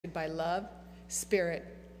connected by love, spirit,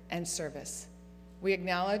 and service. We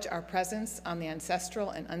acknowledge our presence on the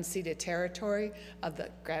ancestral and unceded territory of the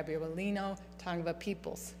Gabrielino Tongva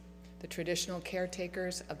peoples, the traditional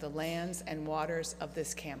caretakers of the lands and waters of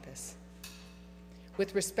this campus.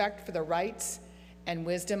 With respect for the rights and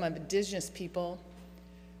wisdom of Indigenous people,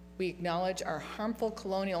 we acknowledge our harmful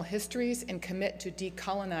colonial histories and commit to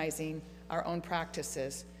decolonizing our own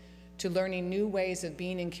practices, to learning new ways of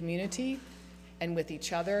being in community and with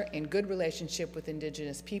each other in good relationship with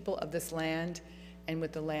Indigenous people of this land and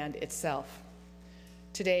with the land itself.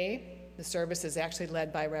 Today, the service is actually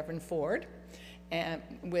led by Reverend Ford and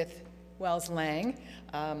with Wells Lang,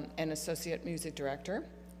 an Associate Music Director.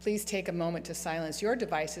 Please take a moment to silence your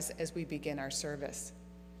devices as we begin our service.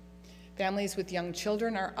 Families with young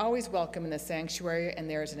children are always welcome in the sanctuary, and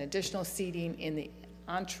there is an additional seating in the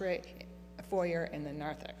entree foyer in the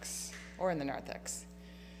narthex.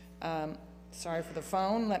 Sorry for the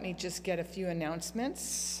phone. Let me just get a few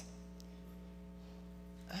announcements.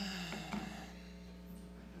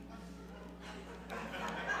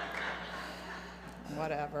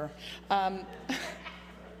 Whatever.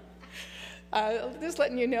 Just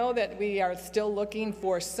letting you know that we are still looking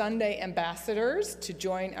for Sunday ambassadors to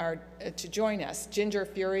join us. Ginger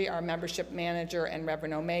Fury, our membership manager, and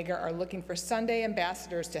Reverend Omega are looking for Sunday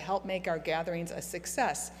ambassadors to help make our gatherings a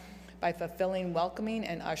success by fulfilling welcoming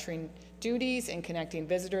and ushering duties and connecting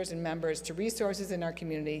visitors and members to resources in our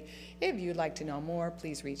community. If you'd like to know more,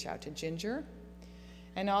 please reach out to Ginger.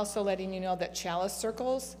 And also letting you know that Chalice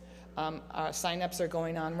Circles, our sign-ups are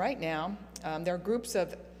going on right now. There are groups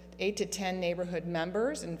of 8 to 10 neighborhood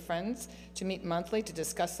members and friends to meet monthly to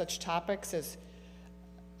discuss such topics as,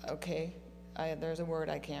 there's a word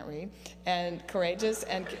I can't read, and courageous,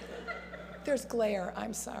 and there's glare,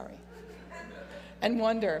 I'm sorry, and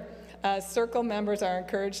wonder. Circle members are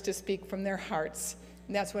encouraged to speak from their hearts.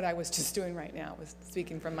 And that's what I was just doing right now, was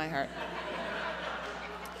speaking from my heart.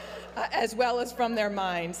 As well as from their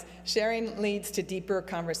minds. Sharing leads to deeper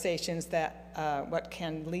conversations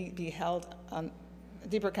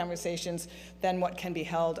deeper conversations than what can be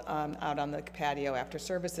held out on the patio after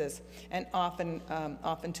services, and often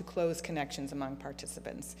to close connections among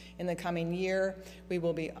participants. In the coming year, we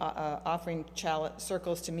will be offering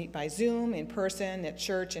circles to meet by Zoom, in person, at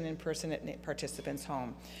church, and in person at participants'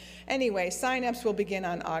 home. Anyway, sign-ups will begin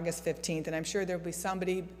on August 15th, and I'm sure there'll be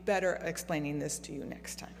somebody better explaining this to you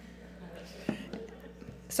next time.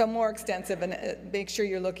 So more extensive, and make sure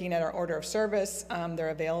you're looking at our order of service.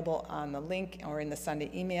 They're available on the link or in the Sunday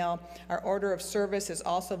email. Our order of service is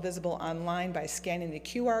also visible online by scanning the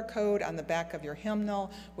QR code on the back of your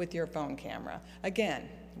hymnal with your phone camera. Again,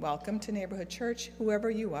 welcome to Neighborhood Church, whoever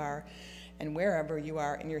you are and wherever you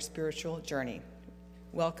are in your spiritual journey.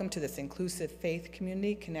 Welcome to this inclusive faith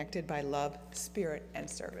community connected by love, spirit, and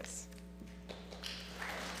service.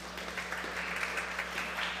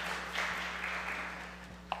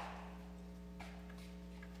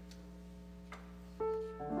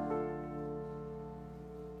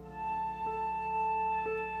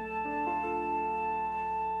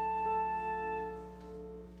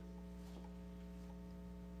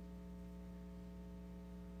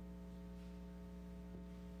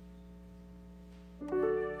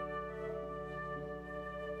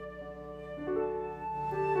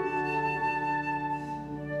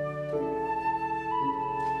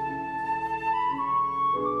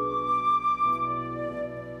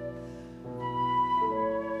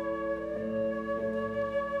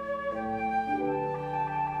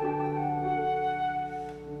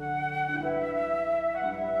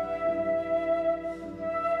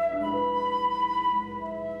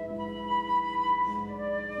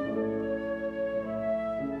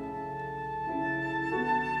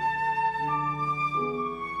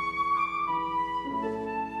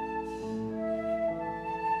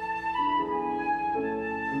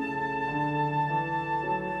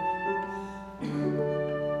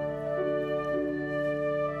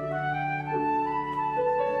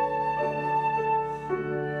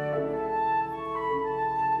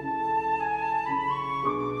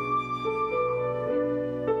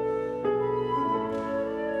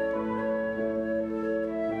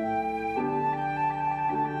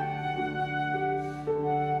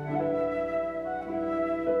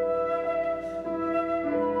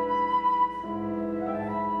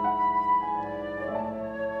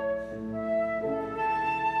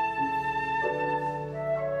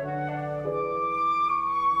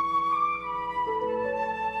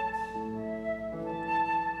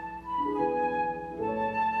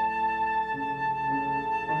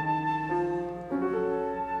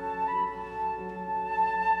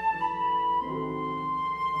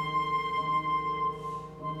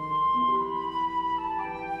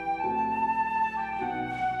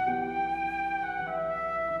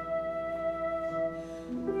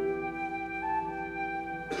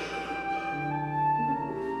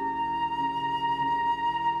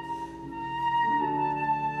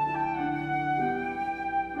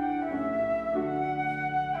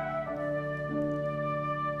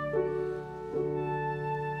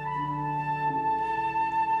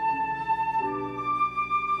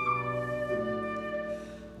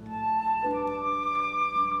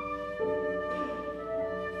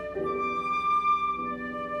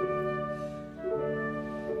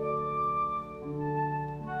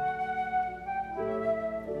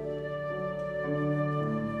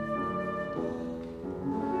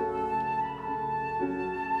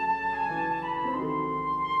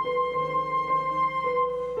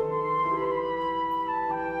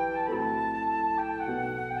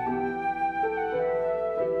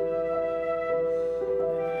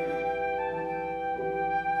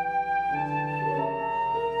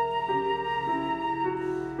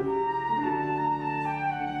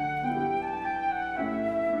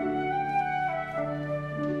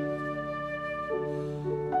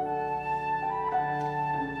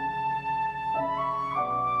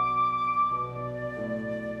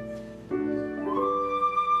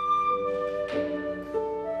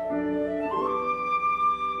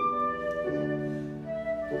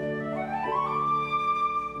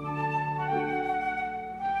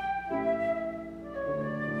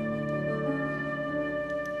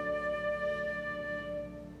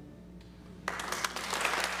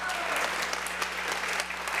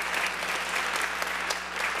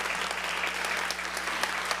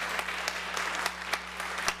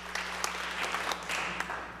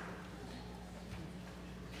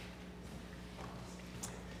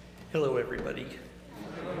 Hello, everybody.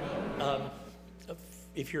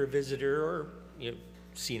 If you're a visitor or you've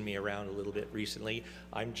seen me around a little bit recently,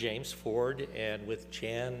 I'm James Ford, and with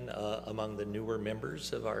Jan, among the newer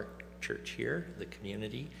members of our church here, the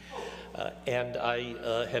community, and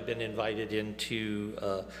I have been invited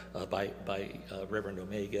into by Reverend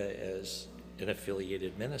Omega as an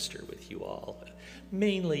affiliated minister with you all,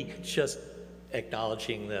 mainly just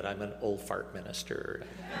acknowledging that I'm an old fart minister,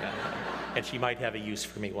 and she might have a use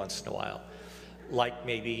for me once in a while, like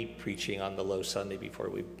maybe preaching on the low Sunday before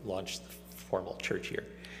we launch the formal church year.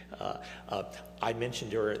 I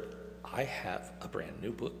mentioned to her, I have a brand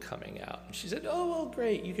new book coming out. And she said, oh, well,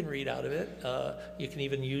 great, you can read out of it. You can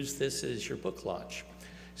even use this as your book launch.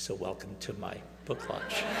 So welcome to my book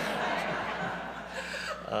launch.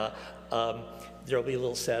 There'll be a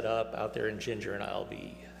little setup out there, and Ginger and I'll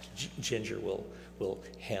be, Ginger will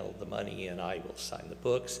handle the money and I will sign the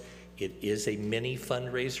books. It is a mini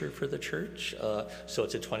fundraiser for the church, so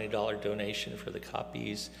it's a $20 donation for the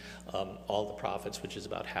copies. All the profits, which is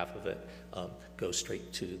about half of it, go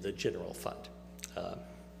straight to the general fund. I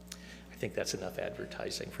think that's enough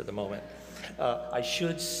advertising for the moment. I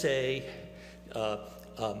should say,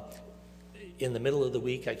 in the middle of the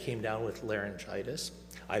week, I came down with laryngitis.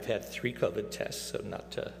 I've had 3 COVID tests, so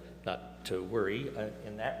not to worry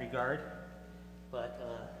in that regard. But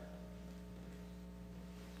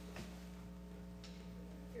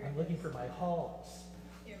I'm looking for my halls.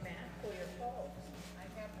 Your mat or your halls?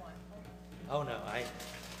 I have one. Oh no,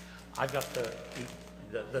 I've got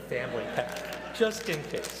the family pack, just in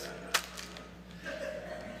case.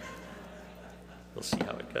 We'll see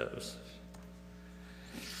how it goes.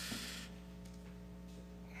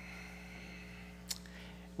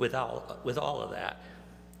 With all of that,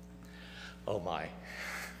 oh my,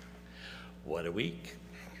 what a week.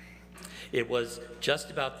 It was just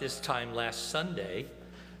about this time last Sunday,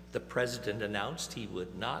 the president announced he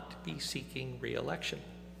would not be seeking re-election.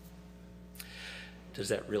 Does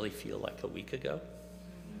that really feel like a week ago?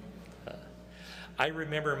 I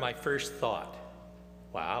remember my first thought,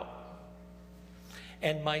 wow.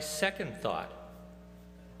 And my second thought,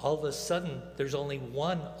 all of a sudden, there's only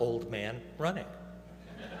one old man running.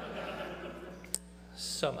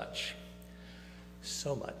 So much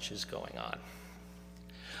is going on.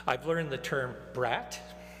 I've learned the term brat,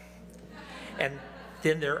 and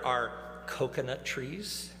then there are coconut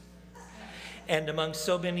trees. And among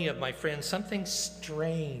so many of my friends, something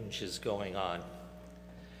strange is going on.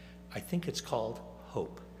 I think it's called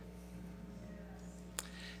hope.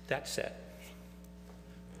 That said,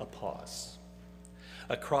 a pause.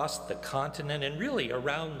 Across the continent and really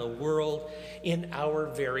around the world in our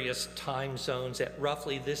various time zones at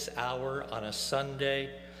roughly this hour on a Sunday,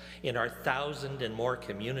 in our 1,000 and more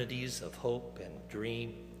communities of hope and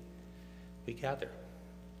dream, we gather.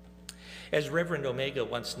 As Reverend Omega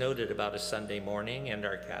once noted about a Sunday morning and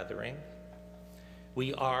our gathering,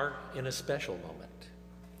 we are in a special moment,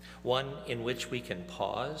 one in which we can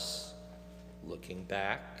pause, looking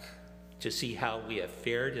back to see how we have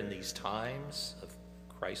fared in these times of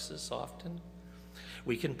crisis often.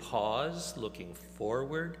 We can pause, looking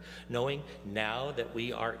forward, knowing now that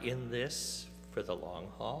we are in this for the long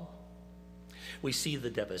haul. We see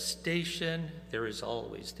the devastation. There is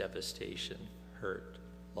always devastation, hurt,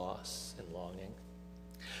 loss, and longing.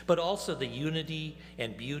 But also the unity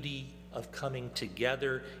and beauty of coming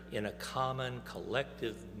together in a common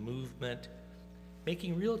collective movement,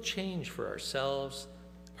 making real change for ourselves,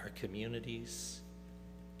 our communities,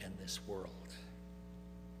 and this world.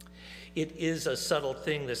 It is a subtle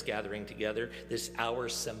thing, this gathering together, this hour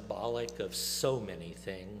symbolic of so many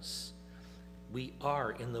things. We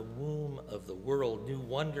are in the womb of the world. New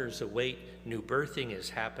wonders await, new birthing is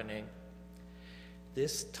happening.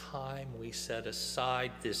 This time we set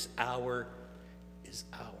aside, this hour is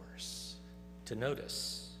ours to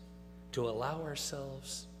notice, to allow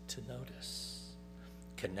ourselves to notice.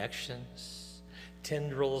 Connections,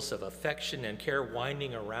 tendrils of affection and care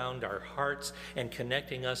winding around our hearts and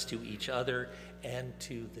connecting us to each other and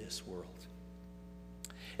to this world.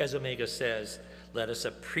 As Omega says, let us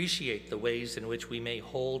appreciate the ways in which we may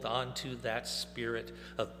hold on to that spirit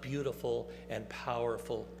of beautiful and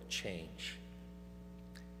powerful change.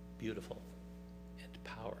 Beautiful and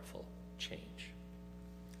powerful change.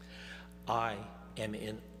 I am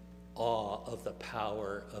in awe of the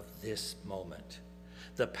power of this moment,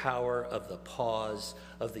 the power of the pause,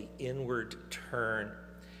 of the inward turn,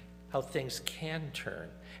 how things can turn,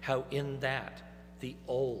 how in that the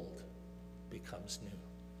old becomes new.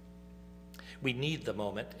 We need the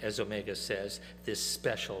moment, as Omega says, this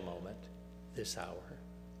special moment, this hour.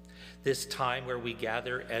 This time where we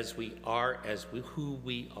gather as we are, who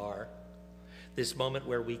we are. This moment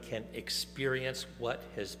where we can experience what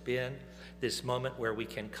has been. This moment where we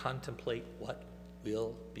can contemplate what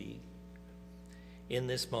will be. In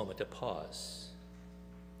this moment, a pause,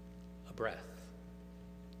 a breath,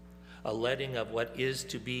 a letting of what is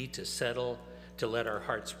to be, to settle, to let our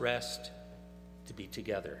hearts rest, to be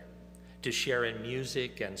together, to share in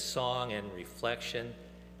music and song and reflection,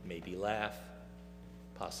 maybe laugh,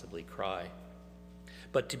 possibly cry,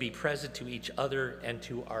 but to be present to each other and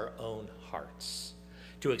to our own hearts,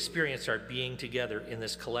 to experience our being together in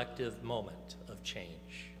this collective moment of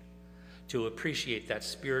change, to appreciate that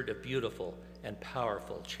spirit of beautiful and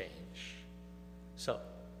powerful change. So,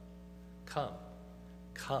 come,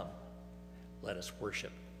 let us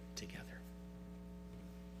worship together.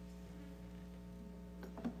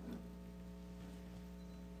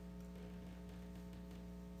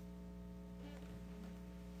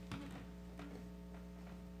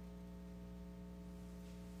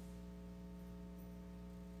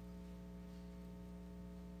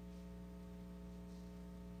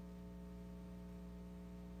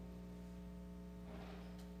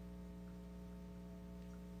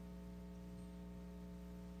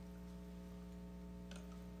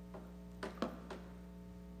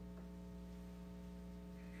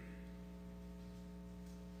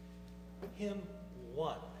 Hymn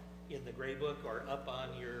 1 in the gray book or up on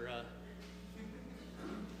your,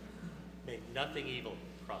 may nothing evil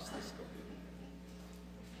cross this door.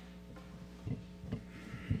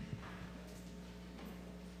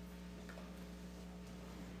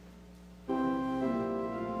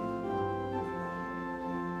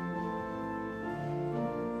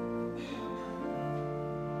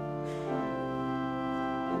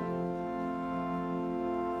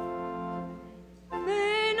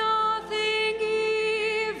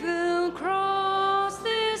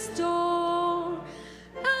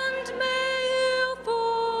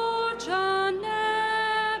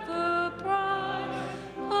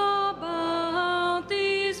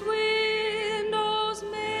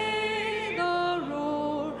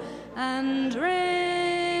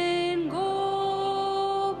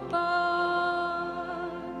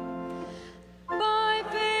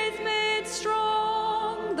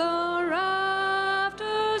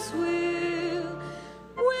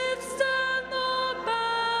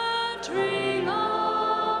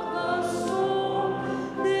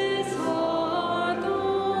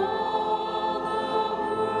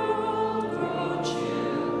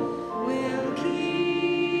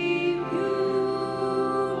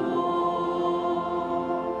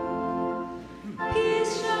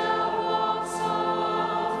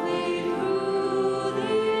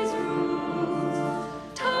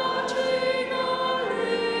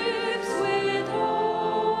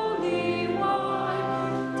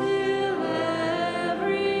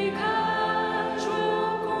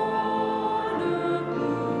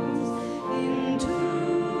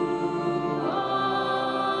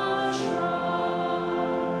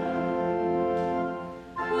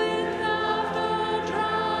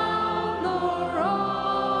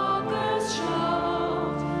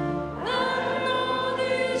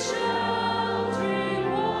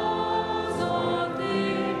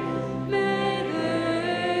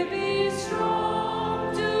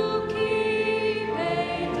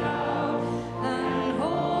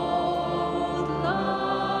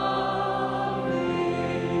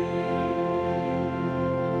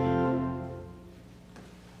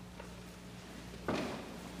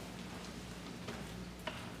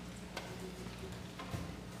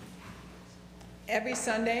 Every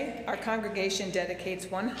Sunday, our congregation dedicates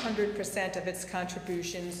 100% of its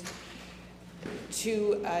contributions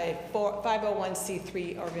to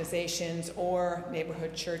 501c3 organizations or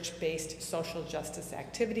neighborhood church-based social justice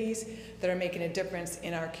activities that are making a difference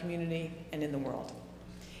in our community and in the world.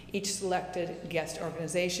 Each selected guest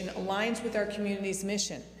organization aligns with our community's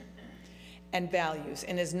mission and values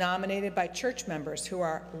and is nominated by church members who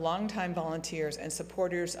are longtime volunteers and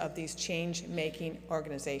supporters of these change-making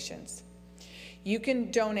organizations. You can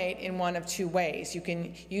donate in one of two ways. You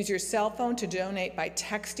can use your cell phone to donate by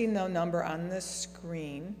texting the number on the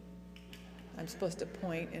screen. I'm supposed to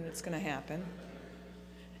point and it's going to happen.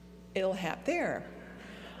 It'll happen there.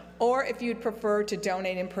 Or if you'd prefer to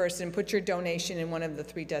donate in person, put your donation in one of the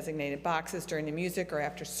 3 designated boxes during the music or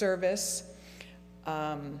after service.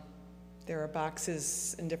 There are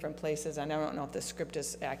boxes in different places, and I don't know if the script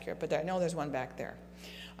is accurate, but I know there's one back there.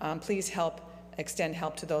 Please extend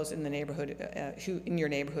help to those in the neighborhood, in your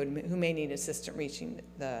neighborhood who may need assistance reaching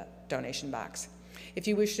the donation box. If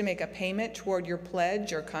you wish to make a payment toward your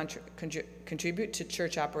pledge or contribute to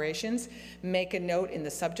church operations, make a note in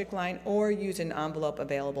the subject line or use an envelope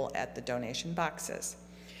available at the donation boxes.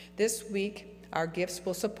 This week, our gifts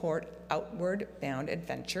will support Outward Bound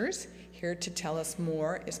Adventures. Here to tell us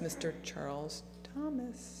more is Mr. Charles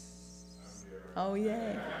Thomas. Oh,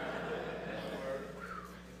 yay.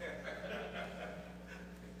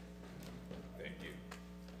 Thank you.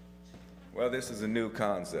 Well, this is a new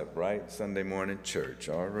concept, right? Sunday morning church,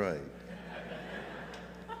 all right.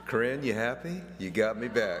 Corinne, you happy? You got me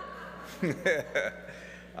back.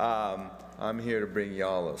 I'm here to bring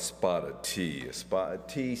y'all a spot of tea. A spot of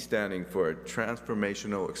tea standing for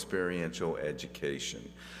Transformational Experiential Education.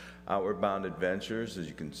 Outward Bound Adventures, as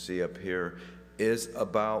you can see up here, is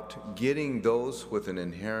about getting those with an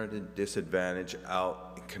inherited disadvantage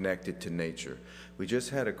out connected to nature. We just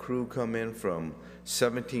had a crew come in from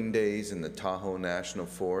 17 days in the Tahoe National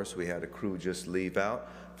Forest. We had a crew just leave out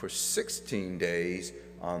for 16 days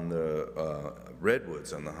on the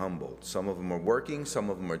redwoods on the Humboldt. Some of them are working, some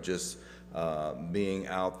of them are just being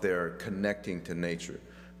out there connecting to nature.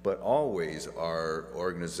 But always our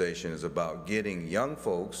organization is about getting young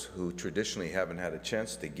folks who traditionally haven't had a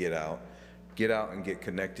chance to get out and get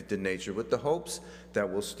connected to nature with the hopes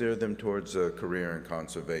that will steer them towards a career in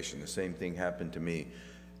conservation. The same thing happened to me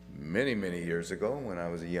many, many years ago when I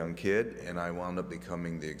was a young kid, and I wound up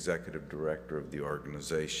becoming the executive director of the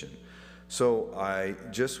organization. So I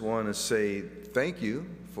just want to say thank you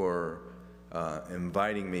for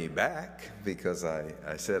inviting me back, because I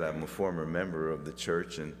said I'm a former member of the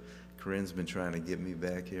church, and Corinne's been trying to get me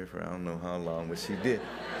back here for I don't know how long, but she did.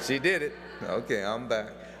 She did it. Okay, I'm back.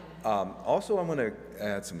 Also, I'm going to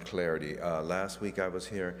add some clarity. Last week I was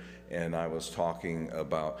here and I was talking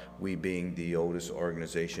about we being the oldest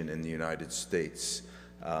organization in the United States.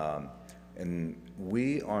 And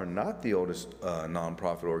we are not the oldest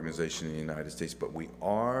nonprofit organization in the United States, but we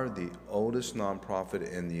are the oldest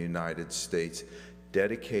nonprofit in the United States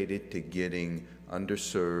dedicated to getting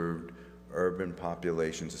underserved urban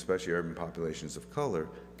populations, especially urban populations of color,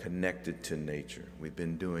 connected to nature. We've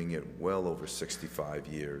been doing it well over 65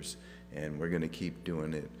 years, and we're going to keep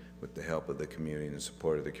doing it with the help of the community and the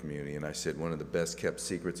support of the community. And I said one of the best kept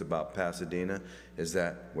secrets about Pasadena is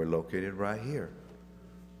that we're located right here,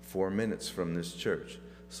 4 minutes from this church.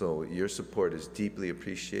 So your support is deeply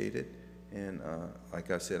appreciated. And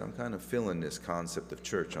like I said, I'm kind of feeling this concept of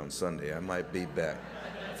church on Sunday. I might be back.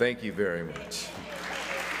 Thank you very much.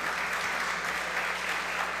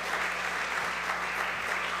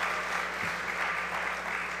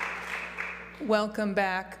 Welcome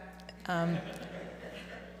back. I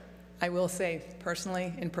will say,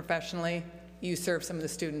 personally and professionally, you serve some of the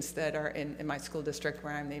students that are in my school district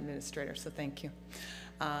where I'm the administrator, so thank you.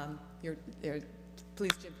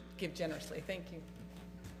 Please give generously. Thank you.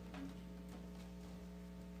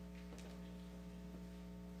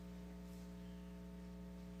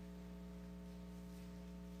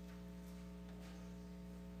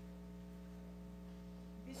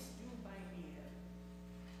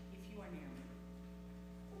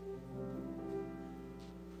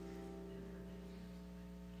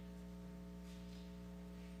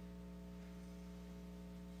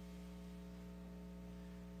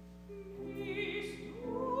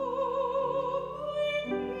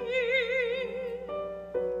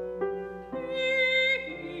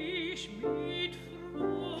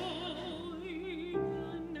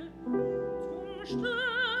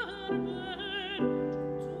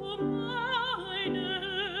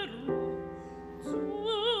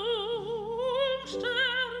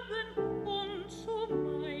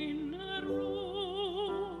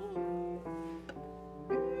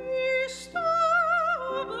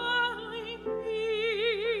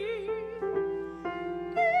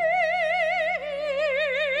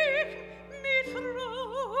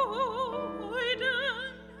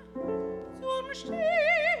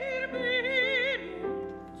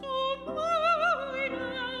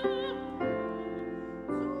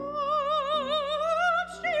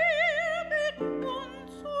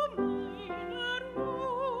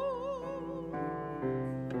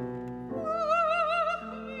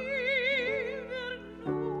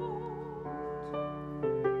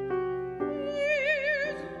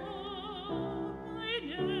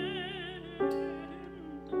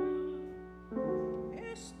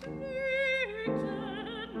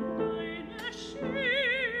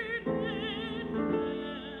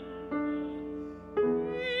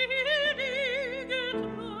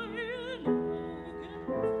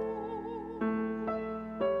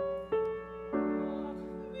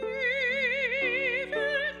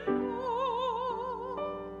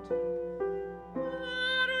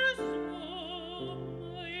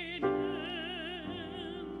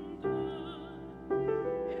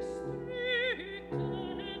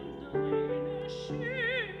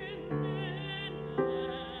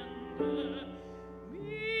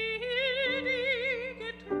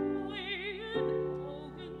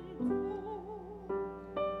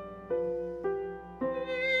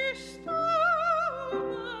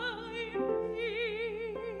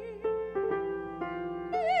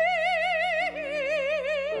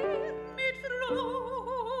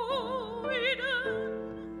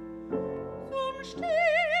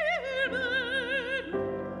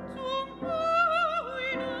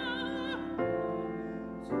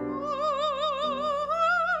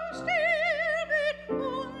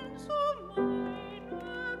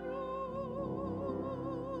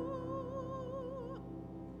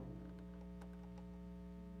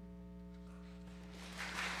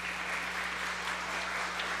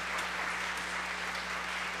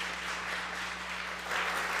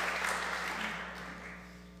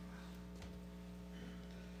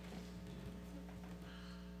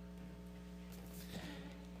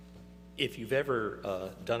 if you've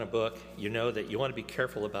ever done a book, you know that you want to be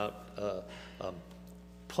careful about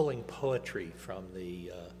pulling poetry from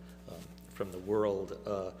the world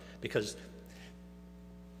because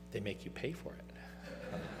they make you pay for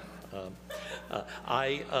it.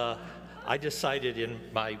 I decided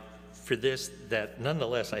for this that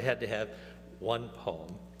nonetheless I had to have one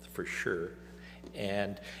poem for sure,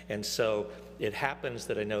 and so it happens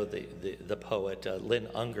that I know the poet Lynn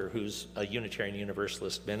Unger, who's a Unitarian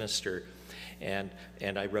Universalist minister, and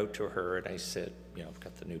I wrote to her and I said, you know, I've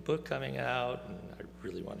got the new book coming out and I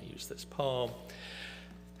really want to use this poem.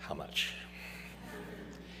 How much?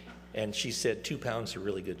 And she said 2 pounds of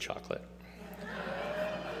really good chocolate.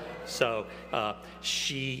 So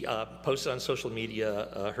she posted on social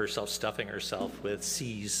media herself stuffing herself with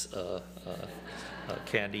C's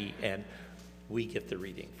candy, and we get the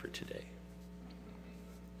reading for today.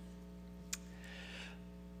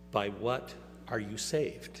 By what are you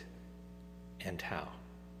saved, and how?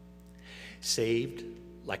 Saved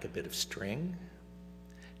like a bit of string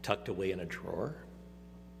tucked away in a drawer?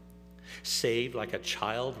 Saved like a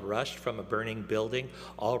child rushed from a burning building,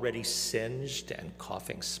 already singed and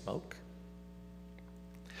coughing smoke?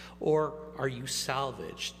 Or are you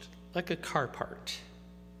salvaged like a car part,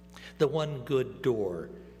 the one good door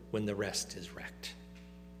when the rest is wrecked?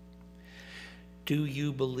 Do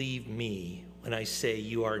you believe me when I say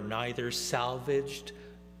you are neither salvaged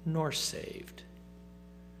nor saved,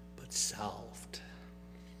 but salved,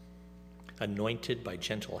 anointed by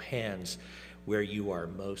gentle hands where you are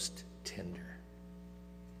most tender?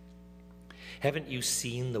 Haven't you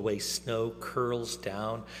seen the way snow curls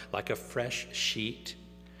down like a fresh sheet,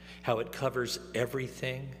 how it covers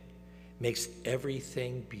everything, makes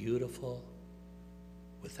everything beautiful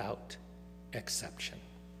without exception?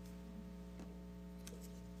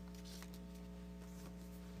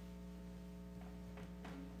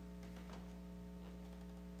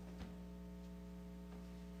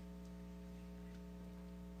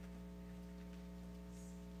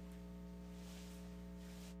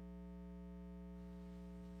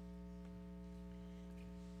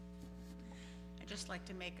 I'd just like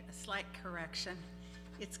to make a slight correction.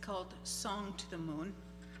 It's called Song to the Moon,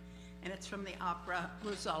 and it's from the opera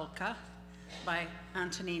Rusalka by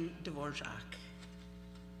Antonin Dvorak.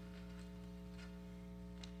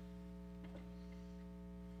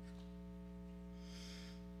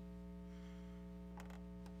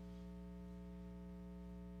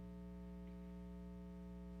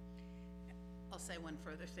 I'll say one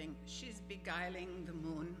further thing. She's beguiling the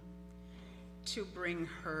moon to bring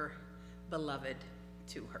her beloved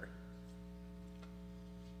to her.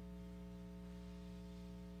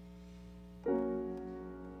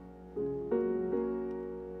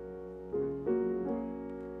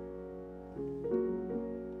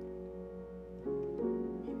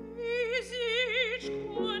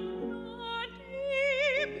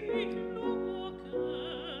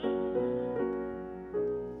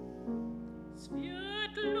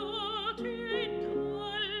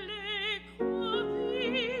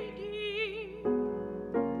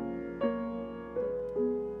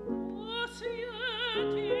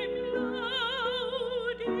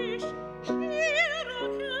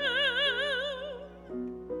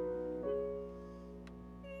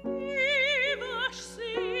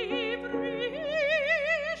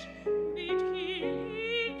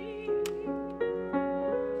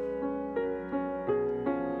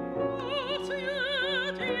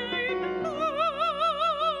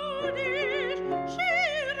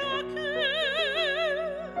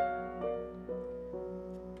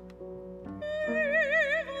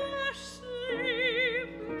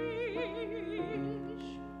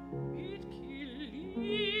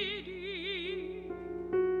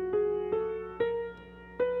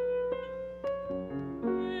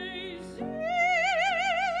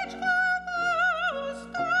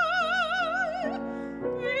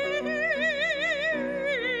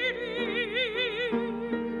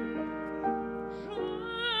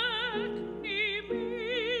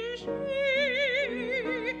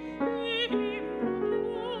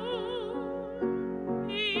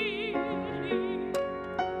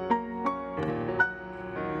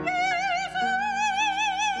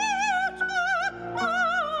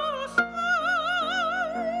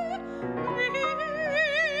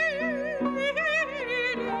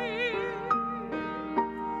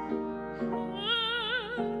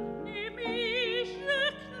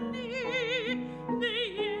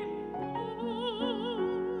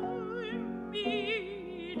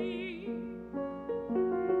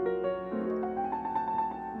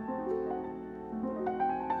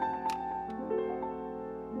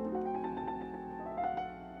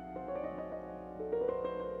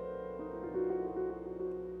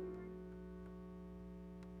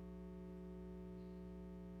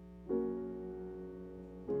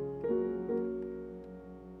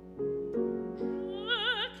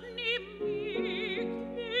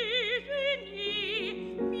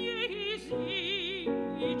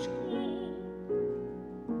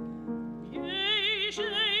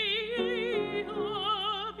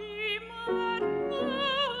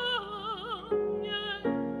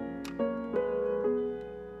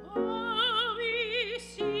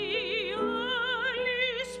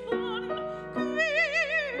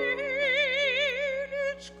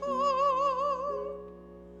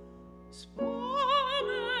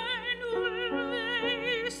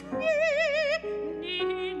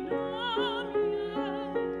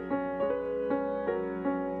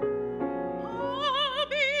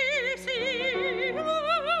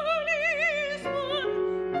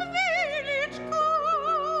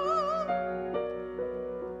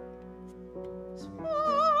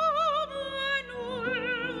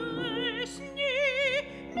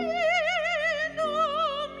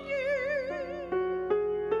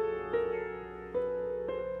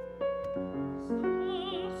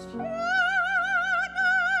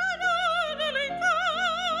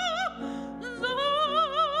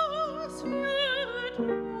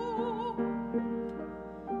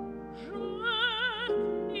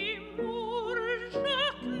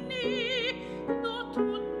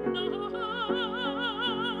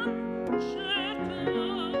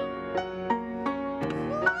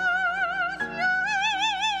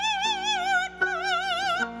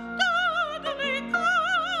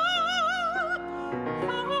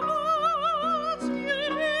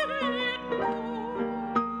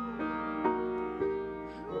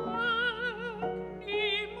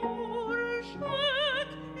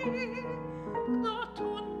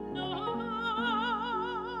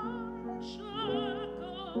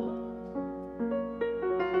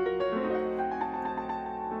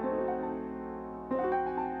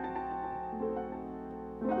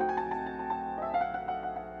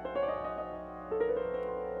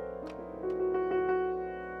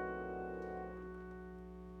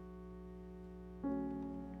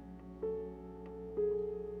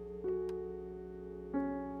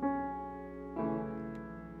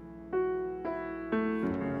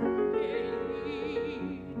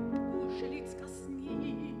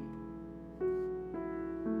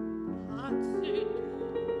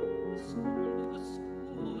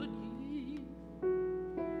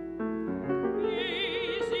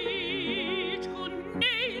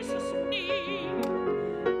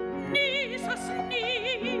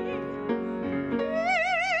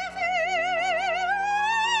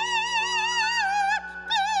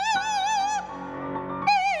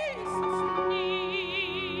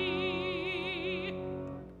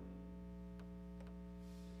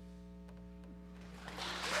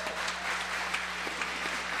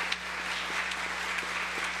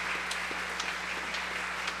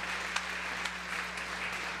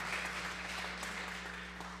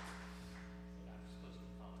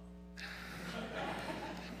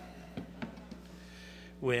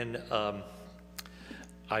 When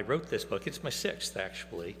I wrote this book, it's my sixth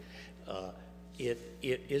actually, it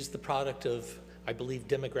is the product of, I believe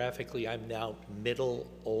demographically, I'm now middle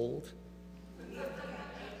old.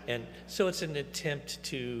 And so it's an attempt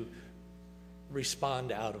to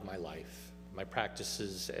respond out of my life, my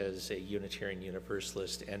practices as a Unitarian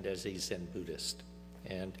Universalist and as a Zen Buddhist.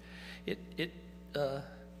 And it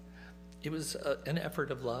was an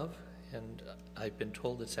effort of love, and I've been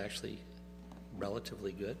told it's actually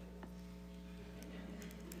relatively good.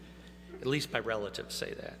 At least my relatives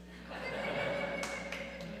say that.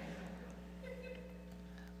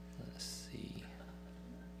 Let's see.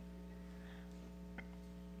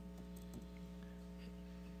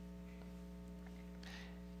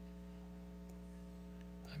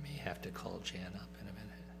 I may have to call Jan up in a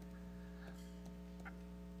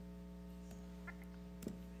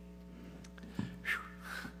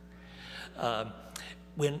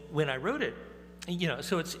minute. When I wrote it, you know,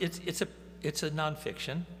 so it's a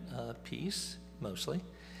nonfiction piece mostly,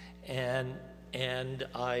 and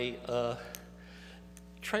I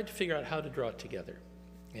tried to figure out how to draw it together,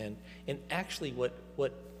 and actually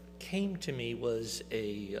what came to me was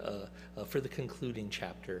for the concluding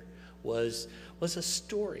chapter was a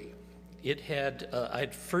story. It had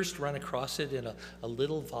I'd first run across it in a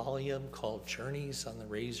little volume called Journeys on the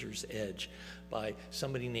Razor's Edge by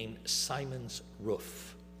somebody named Simons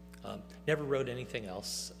Roof. Never wrote anything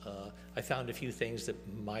else. I found a few things that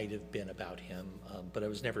might have been about him, but I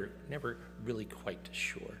was never really quite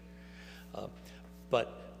sure.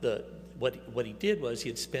 But what he did was he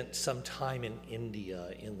had spent some time in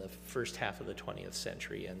India in the first half of the 20th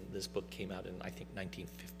century, and this book came out in, I think,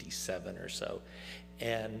 1957 or so.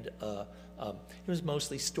 And it was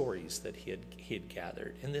mostly stories that he had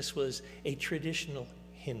gathered. And this was a traditional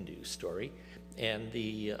Hindu story. And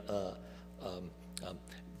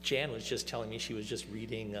Jan was just telling me she was just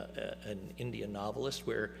reading an Indian novelist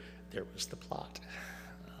where there was the plot.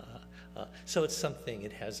 So it's something,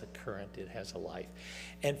 it has a current, it has a life.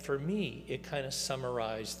 And for me, it kind of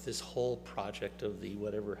summarized this whole project of the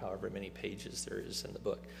however many pages there is in the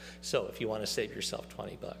book. So if you want to save yourself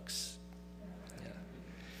 $20, yeah,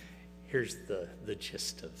 here's the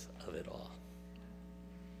gist of it all.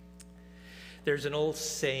 There's an old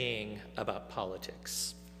saying about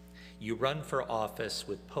politics. You run for office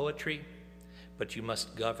with poetry, but you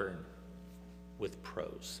must govern with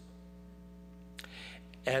prose.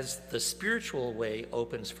 As the spiritual way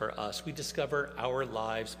opens for us, we discover our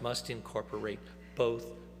lives must incorporate both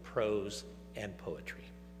prose and poetry.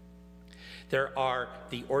 There are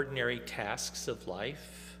the ordinary tasks of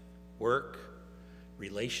life, work,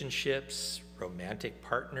 relationships, romantic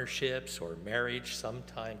partnerships, or marriage,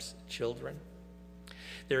 sometimes children.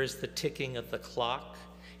 There is the ticking of the clock.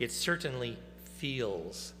 It certainly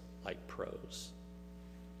feels like prose.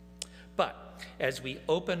 But as we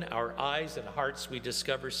open our eyes and hearts, we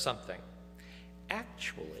discover something.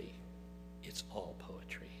 Actually, it's all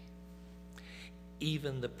poetry.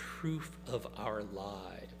 Even the proof of our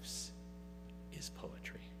lives is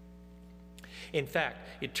poetry. In fact,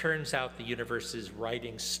 it turns out the universe is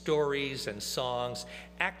writing stories and songs,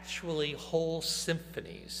 actually whole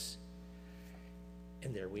symphonies.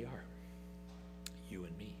 And there we are, you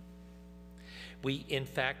and me. We, in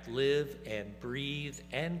fact, live and breathe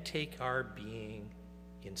and take our being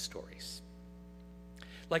in stories.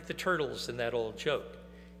 Like the turtles in that old joke,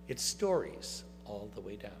 it's stories all the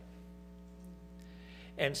way down.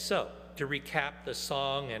 And so, to recap the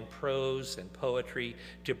song and prose and poetry,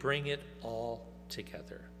 to bring it all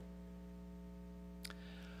together.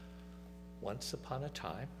 Once upon a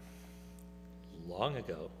time, long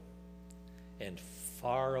ago, and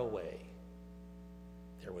far away,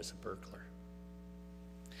 there was a burglar.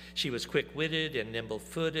 She was quick-witted and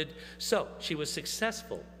nimble-footed, so she was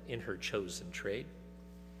successful in her chosen trade.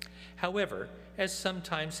 However, as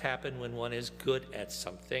sometimes happens when one is good at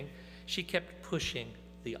something, she kept pushing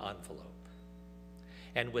the envelope.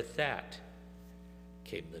 And with that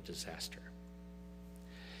came the disaster.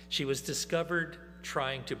 She was discovered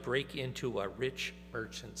trying to break into a rich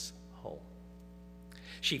merchant's home.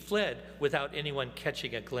 She fled without anyone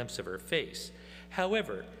catching a glimpse of her face.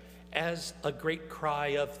 However, as a great cry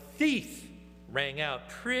of "thief" rang out,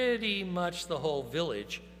 pretty much the whole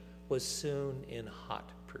village was soon in hot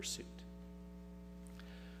pursuit.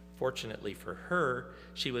 Fortunately for her,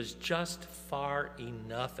 she was just far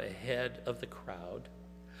enough ahead of the crowd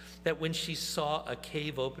that when she saw a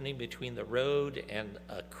cave opening between the road and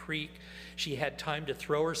a creek, she had time to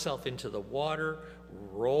throw herself into the water,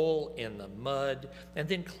 roll in the mud, and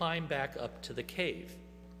then climb back up to the cave.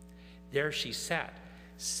 There she sat,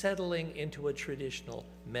 settling into a traditional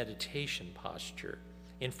meditation posture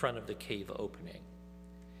in front of the cave opening.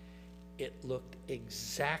 It looked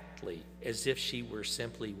exactly as if she were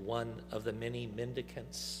simply one of the many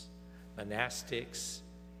mendicants, monastics,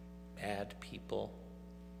 mad people,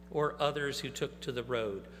 or others who took to the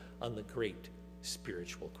road on the great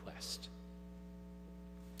spiritual quest.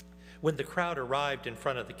 When the crowd arrived in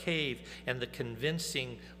front of the cave and the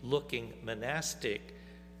convincing-looking monastic,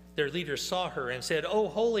 their leader saw her and said, "Oh,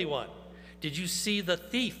 Holy One, did you see the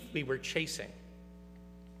thief we were chasing?"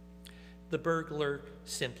 The burglar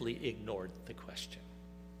simply ignored the question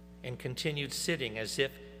and continued sitting as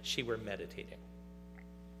if she were meditating.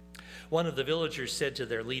 One of the villagers said to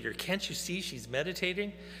their leader, "Can't you see she's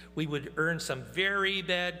meditating? We would earn some very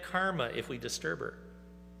bad karma if we disturb her."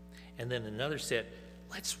 And then another said,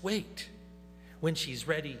 "Let's wait. When she's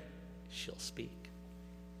ready, she'll speak."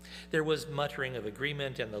 There was muttering of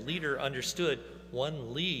agreement, and the leader understood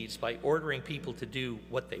one leads by ordering people to do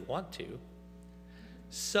what they want to.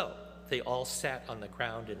 So they all sat on the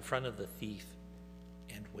ground in front of the thief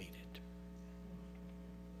and waited.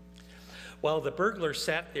 While the burglar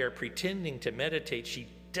sat there pretending to meditate, she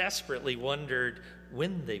desperately wondered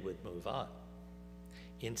when they would move on.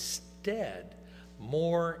 Instead,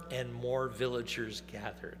 more and more villagers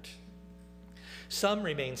gathered. Some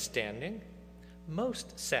remained standing.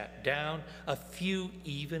 Most sat down. A few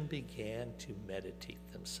even began to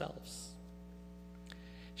meditate themselves.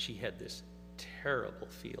 She had this terrible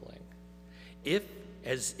feeling,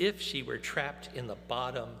 as if she were trapped in the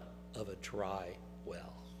bottom of a dry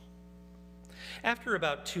well. After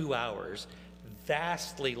about 2 hours,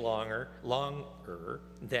 vastly longer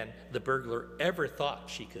than the burglar ever thought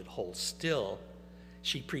she could hold still,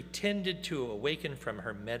 she pretended to awaken from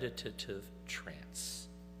her meditative trance.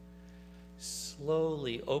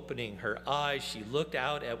 Slowly opening her eyes, she looked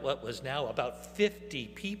out at what was now about 50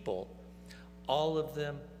 people, all of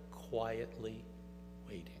them quietly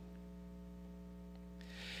waiting.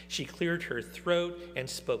 She cleared her throat and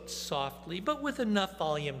spoke softly, but with enough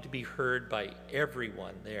volume to be heard by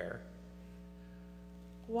everyone there.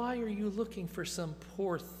 Why are you looking for some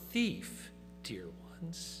poor thief, dear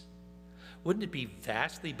ones? Wouldn't it be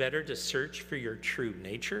vastly better to search for your true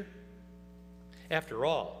nature? After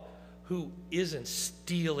all, who isn't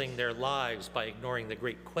stealing their lives by ignoring the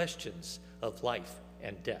great questions of life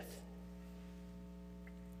and death?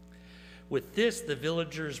 With this, the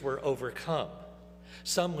villagers were overcome,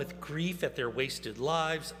 some with grief at their wasted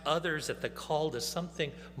lives, others at the call to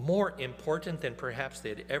something more important than perhaps they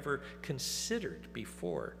had ever considered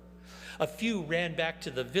before. A few ran back to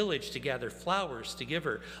the village to gather flowers to give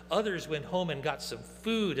her. Others went home and got some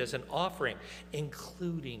food as an offering,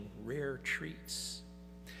 including rare treats.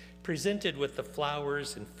 Presented with the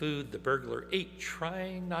flowers and food, the burglar ate,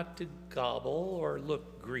 trying not to gobble or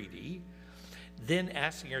look greedy, then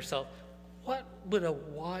asking herself, what would a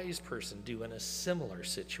wise person do in a similar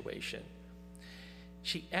situation?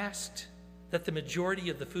 She asked that the majority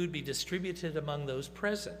of the food be distributed among those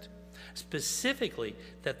present, specifically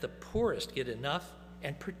that the poorest get enough,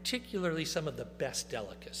 and particularly some of the best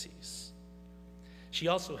delicacies. She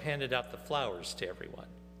also handed out the flowers to everyone.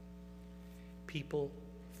 People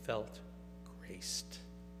felt graced.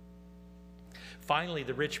 Finally,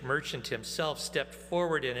 the rich merchant himself stepped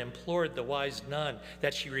forward and implored the wise nun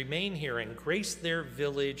that she remain here and grace their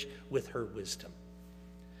village with her wisdom.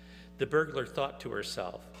 The burglar thought to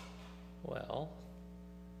herself, well,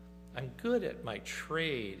 I'm good at my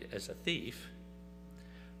trade as a thief.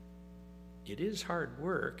 It is hard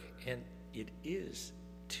work, and it is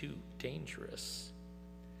too dangerous.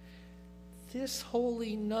 This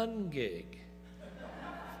holy nun gig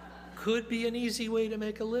could be an easy way to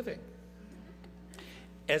make a living.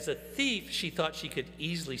 As a thief, she thought she could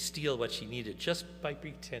easily steal what she needed just by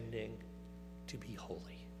pretending to be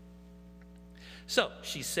holy. So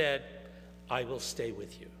she said, I will stay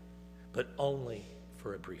with you, but only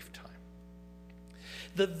for a brief time.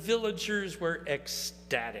 The villagers were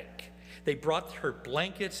ecstatic. They brought her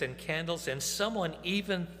blankets and candles, and someone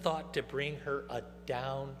even thought to bring her a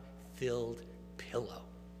down-filled pillow.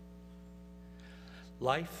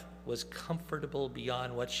 Life was comfortable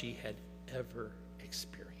beyond what she had ever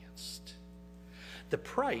experienced. The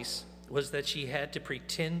price was that she had to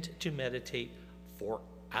pretend to meditate for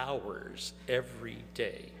hours every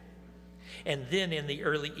day. And then in the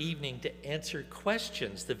early evening to answer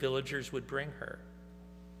questions the villagers would bring her.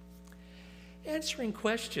 Answering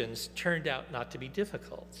questions turned out not to be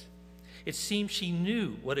difficult. It seemed she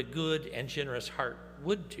knew what a good and generous heart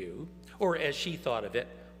would do, or as she thought of it,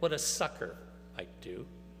 what a sucker might do.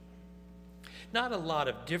 Not a lot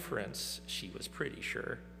of difference, she was pretty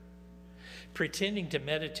sure. Pretending to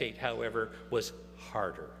meditate, however, was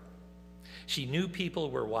harder. She knew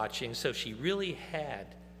people were watching, so she really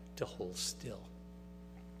had to hold still.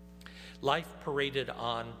 Life paraded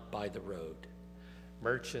on by the road.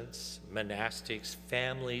 Merchants, monastics,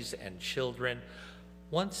 families, and children.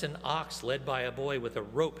 Once an ox led by a boy with a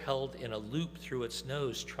rope held in a loop through its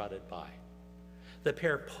nose trotted by. The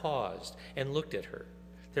pair paused and looked at her.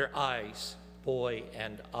 Their eyes, boy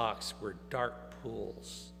and ox, were dark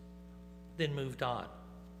pools, then moved on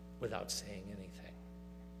without saying anything.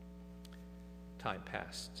 Time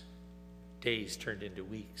passed. Days turned into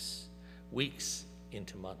weeks, weeks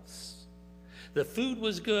into months. The food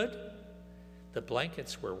was good, the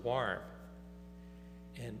blankets were warm,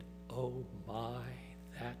 and oh my,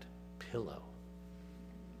 that pillow.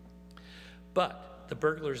 But the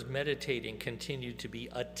burglar's meditating continued to be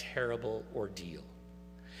a terrible ordeal.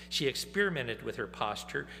 She experimented with her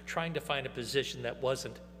posture, trying to find a position that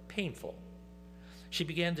wasn't painful. She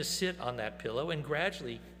began to sit on that pillow and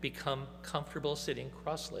gradually become comfortable sitting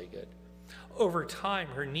cross-legged. Over time,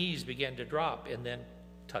 her knees began to drop and then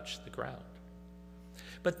touch the ground.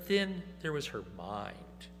 But then there was her mind.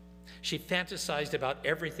 She fantasized about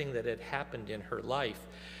everything that had happened in her life,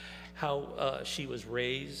 how she was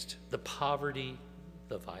raised, the poverty,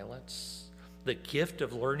 the violence, the gift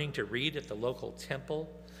of learning to read at the local temple,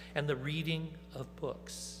 and the reading of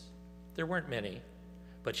books. There weren't many,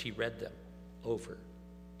 but she read them over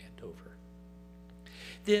and over.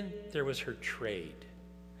 Then there was her trade,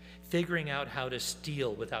 figuring out how to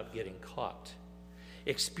steal without getting caught,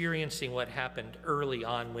 experiencing what happened early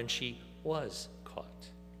on when she was caught.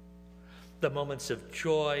 The moments of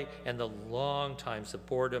joy and the long times of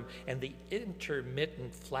boredom and the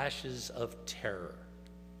intermittent flashes of terror.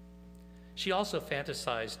 She also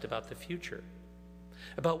fantasized about the future,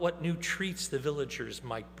 about what new treats the villagers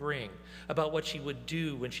might bring, about what she would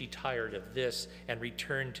do when she tired of this and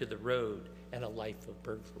returned to the road and a life of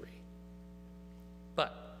burglary.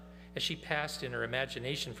 But As she passed in her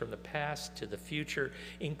imagination from the past to the future,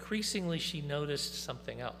 increasingly she noticed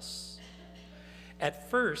something else. At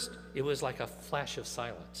first, it was like a flash of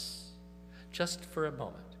silence, just for a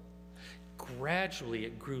moment. Gradually,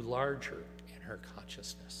 it grew larger in her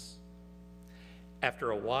consciousness.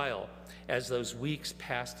 After a while, as those weeks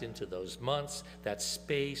passed into those months, that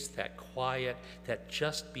space, that quiet, that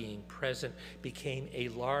just being present became a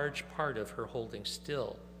large part of her holding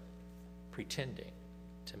still, pretending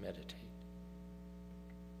to meditate.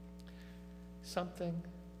 Something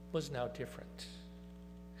was now different.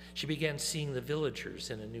 She began seeing the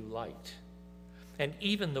villagers in a new light. And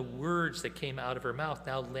even the words that came out of her mouth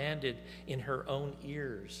now landed in her own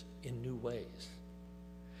ears in new ways.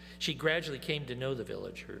 She gradually came to know the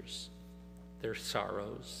villagers, their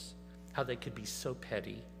sorrows, how they could be so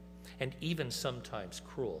petty, and even sometimes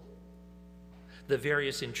cruel. The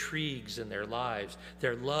various intrigues in their lives,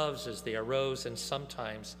 their loves as they arose and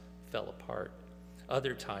sometimes fell apart,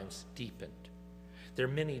 other times deepened. Their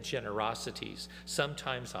many generosities,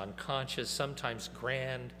 sometimes unconscious, sometimes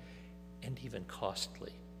grand, and even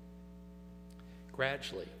costly.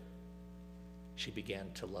 Gradually, she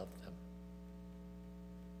began to love them.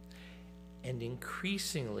 And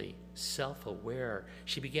increasingly self-aware,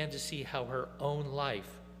 she began to see how her own life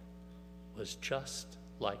was just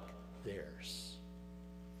like theirs.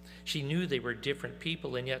 She knew they were different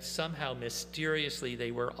people, and yet somehow mysteriously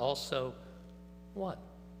they were also one.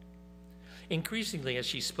 Increasingly, as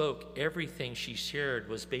she spoke, everything she shared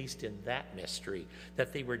was based in that mystery,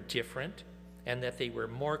 that they were different and that they were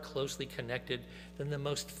more closely connected than the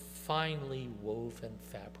most finely woven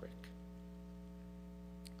fabric.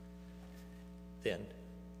 Then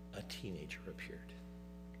a teenager appeared.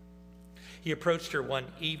 He approached her one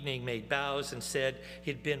evening, made bows, and said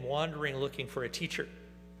he'd been wandering looking for a teacher.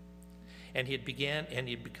 And he'd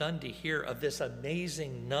begun to hear of this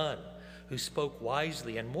amazing nun who spoke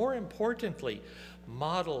wisely and, more importantly,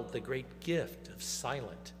 modeled the great gift of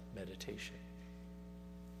silent meditation.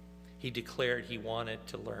 He declared he wanted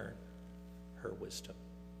to learn her wisdom.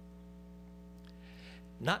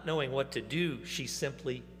 Not knowing what to do, she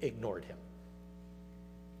simply ignored him.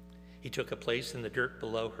 He took a place in the dirt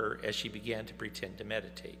below her as she began to pretend to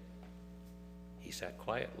meditate. He sat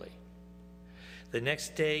quietly. The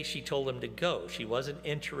next day, she told him to go. She wasn't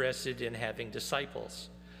interested in having disciples,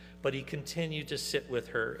 but he continued to sit with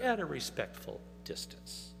her at a respectful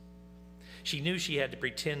distance. She knew she had to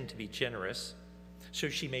pretend to be generous, so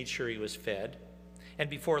she made sure he was fed. And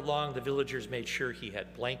before long, the villagers made sure he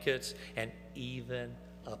had blankets and even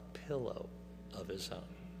a pillow of his own.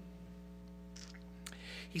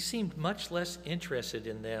 He seemed much less interested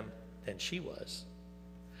in them than she was.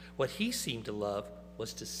 What he seemed to love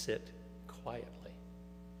was to sit quietly.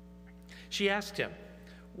 She asked him,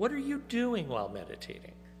 "What are you doing while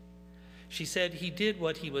meditating?" She said he did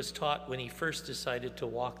what he was taught when he first decided to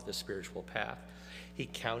walk the spiritual path. He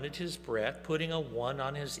counted his breath, putting a 1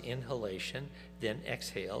 on his inhalation, then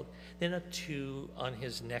exhaled, then a 2 on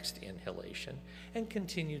his next inhalation, and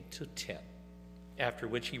continued to 10, after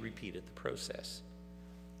which he repeated the process.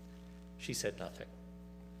 She said nothing.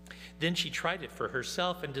 Then she tried it for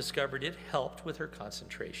herself and discovered it helped with her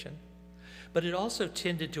concentration, but it also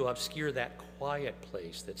tended to obscure that quiet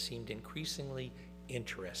place that seemed increasingly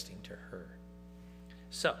interesting to her.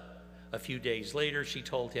 So, a few days later, she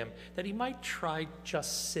told him that he might try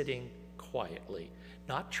just sitting quietly,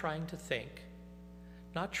 not trying to think,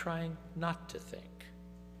 not trying not to think.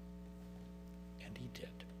 And he did.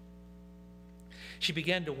 She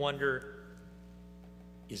began to wonder,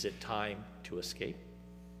 is it time to escape?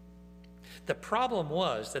 The problem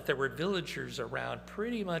was that there were villagers around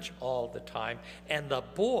pretty much all the time, and the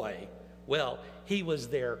boy, well, he was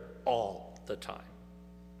there all the time.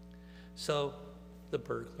 So the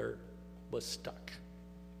burglar was stuck.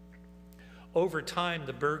 Over time,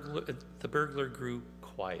 the burglar grew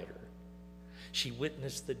quieter. She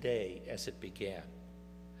witnessed the day as it began.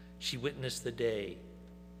 She witnessed the day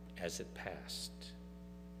as it passed.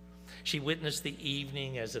 She witnessed the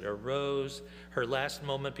evening as it arose. Her last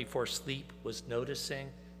moment before sleep was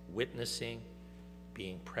noticing, witnessing,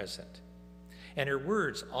 being present. And her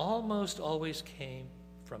words almost always came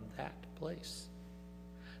from that place.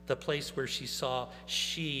 The place where she saw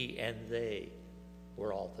she and they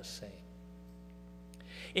were all the same.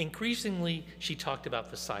 Increasingly, she talked about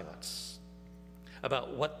the silence,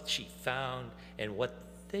 about what she found and what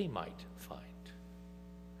they might find.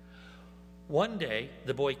 One day,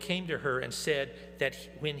 the boy came to her and said that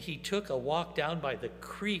when he took a walk down by the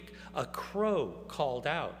creek, a crow called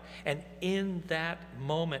out. And in that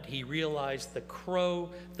moment, he realized the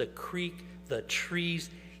crow, the creek, the trees,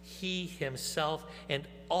 He himself and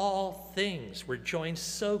all things were joined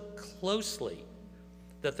so closely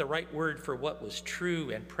that the right word for what was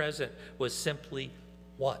true and present was simply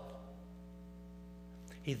one.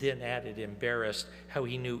 He then added, embarrassed, how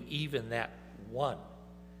he knew even that one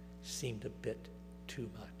seemed a bit too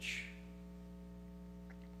much.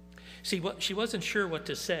 See, she wasn't sure what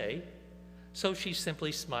to say, so she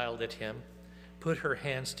simply smiled at him, put her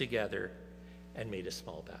hands together, and made a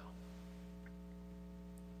small bow.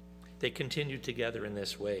 They continued together in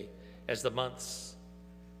this way as the months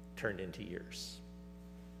turned into years.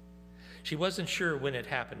 She wasn't sure when it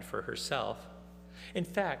happened for herself. In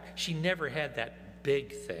fact, she never had that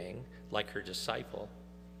big thing like her disciple.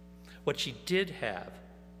 What she did have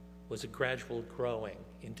was a gradual growing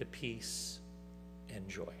into peace and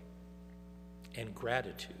joy and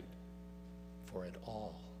gratitude for it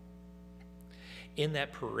all. In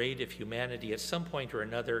that parade of humanity, at some point or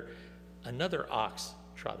another ox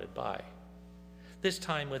trotted by, this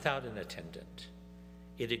time without an attendant.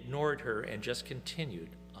 It ignored her and just continued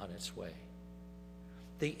on its way.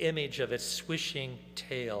 The image of its swishing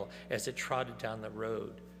tail as it trotted down the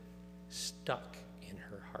road stuck in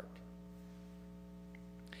her heart.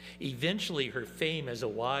 Eventually, her fame as a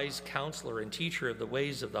wise counselor and teacher of the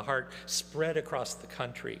ways of the heart spread across the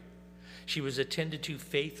country. She was attended to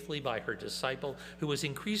faithfully by her disciple, who was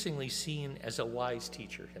increasingly seen as a wise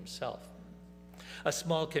teacher himself. A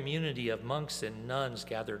small community of monks and nuns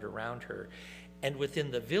gathered around her, and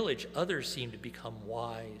within the village, others seemed to become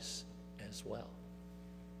wise as well.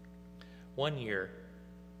 One year,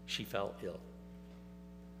 she fell ill,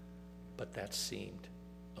 but that seemed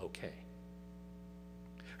okay.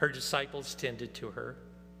 Her disciples tended to her,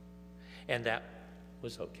 and that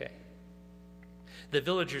was okay. The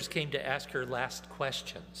villagers came to ask her last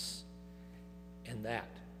questions, and that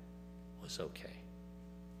was okay.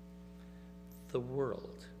 The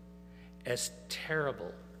world, as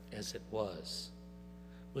terrible as it was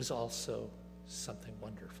also something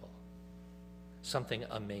wonderful, something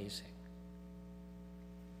amazing.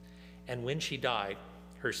 And when she died,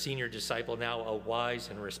 her senior disciple, now a wise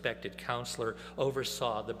and respected counselor,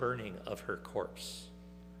 oversaw the burning of her corpse.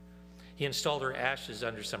 He installed her ashes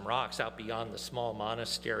under some rocks out beyond the small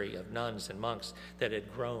monastery of nuns and monks that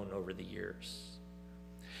had grown over the years.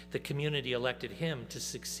 The community elected him to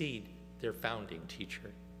succeed their founding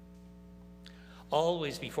teacher.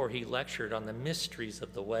 Always before he lectured on the mysteries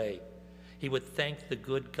of the way, he would thank the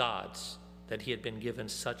good gods that he had been given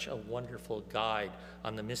such a wonderful guide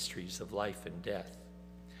on the mysteries of life and death,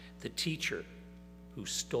 the teacher who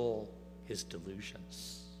stole his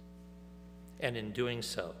delusions, and in doing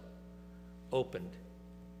so, opened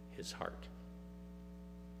his heart.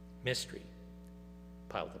 Mystery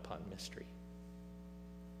piled upon mystery.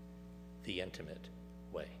 The intimate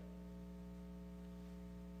way.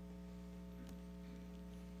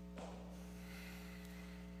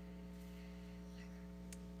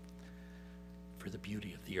 For the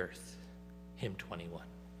beauty of the earth, hymn 21.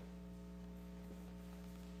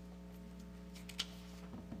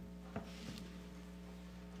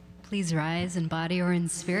 Please rise in body or in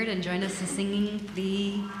spirit and join us in singing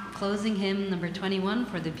the closing hymn, number 21,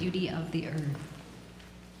 For the Beauty of the Earth.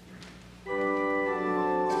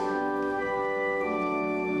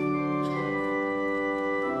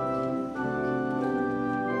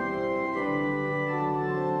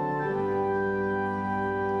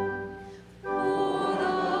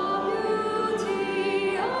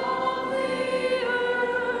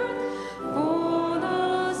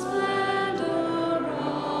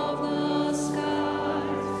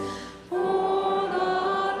 For the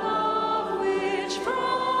love which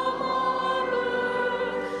from our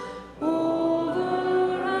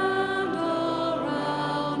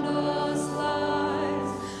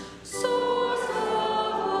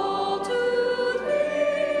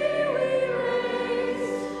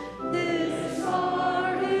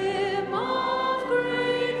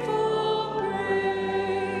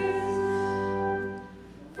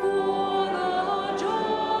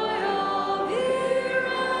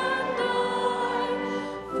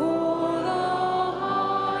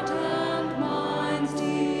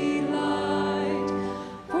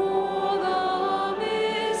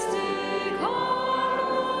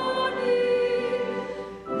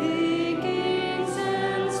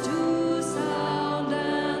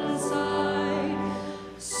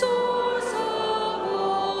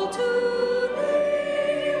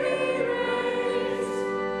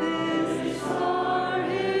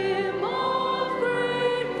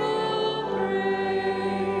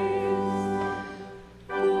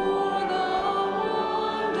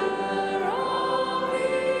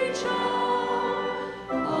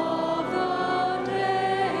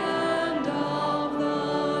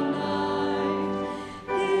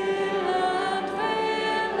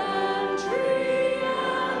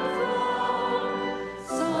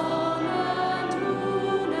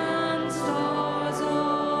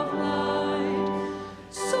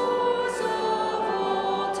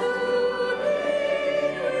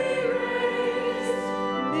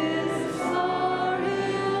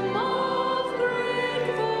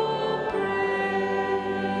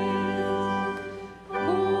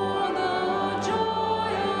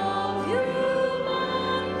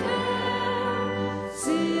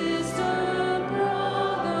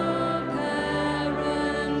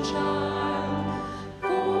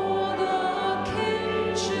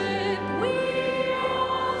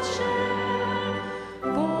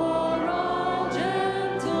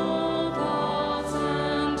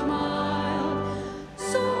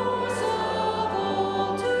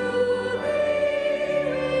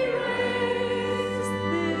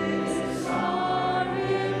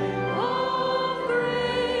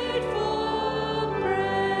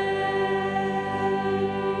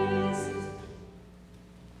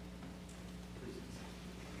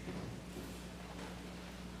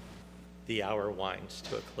the hour winds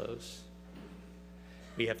to a close.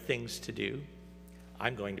 We have things to do.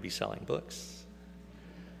 I'm going to be selling books.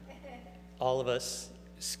 All of us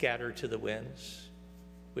scatter to the winds.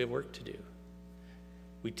 We have work to do.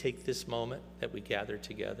 We take this moment that we gather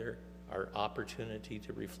together, our opportunity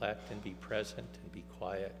to reflect and be present and be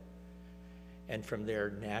quiet. And from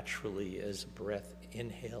there, naturally, as breath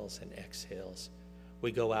inhales and exhales,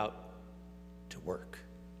 we go out to work.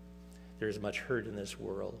 There is much hurt in this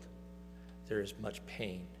world. There is much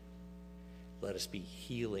pain. Let us be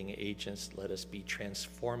healing agents. Let us be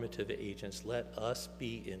transformative agents. Let us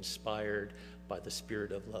be inspired by the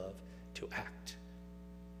Spirit of love to act.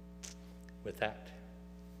 With that,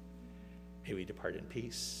 may we depart in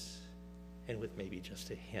peace and with maybe just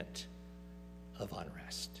a hint of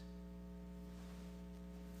unrest.